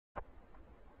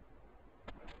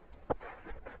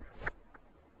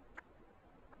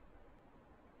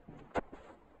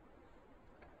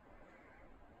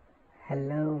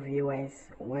guys,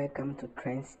 welcome to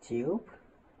TrendTube.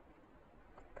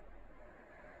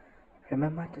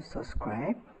 Remember to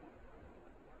subscribe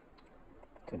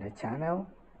to the channel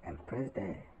and press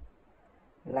the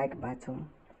like button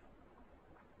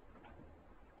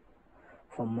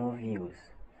for more views.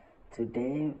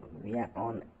 Today we are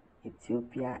on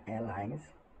Ethiopia Airlines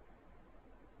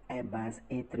Airbus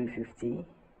A350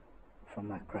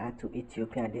 from Accra to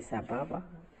Ethiopia, Addis Ababa.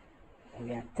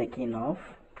 We are taking off.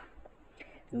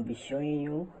 We'll be showing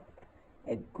you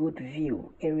a good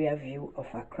view, area view of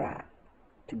Accra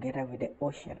together with the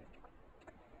ocean.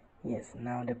 Yes,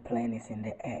 now the plane is in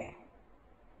the air,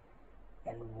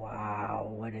 and wow,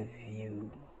 what a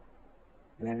view,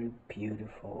 very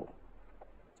beautiful.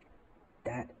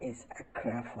 That is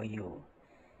Accra for you.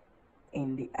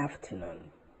 In the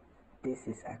afternoon, this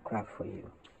is Accra for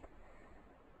you.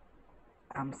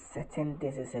 I'm certain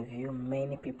this is a view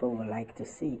many people would like to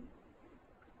see.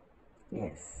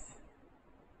 Yes,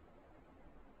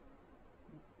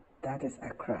 that is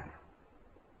Accra,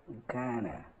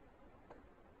 Ghana.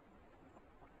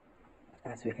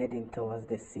 As we're heading towards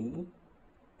the sea,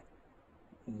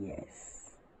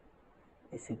 yes,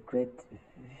 it's a great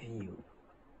view.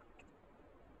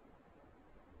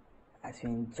 As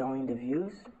you're enjoying the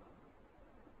views,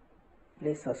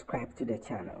 please subscribe to the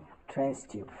channel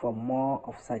TrendTube for more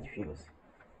of such views.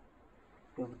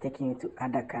 We'll be taking you to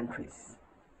other countries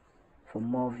for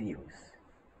more views.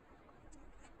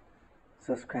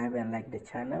 Subscribe and like the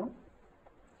channel.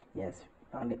 Yes,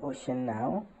 on the ocean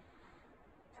now.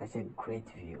 Such a great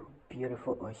view,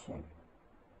 beautiful ocean.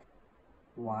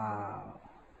 Wow.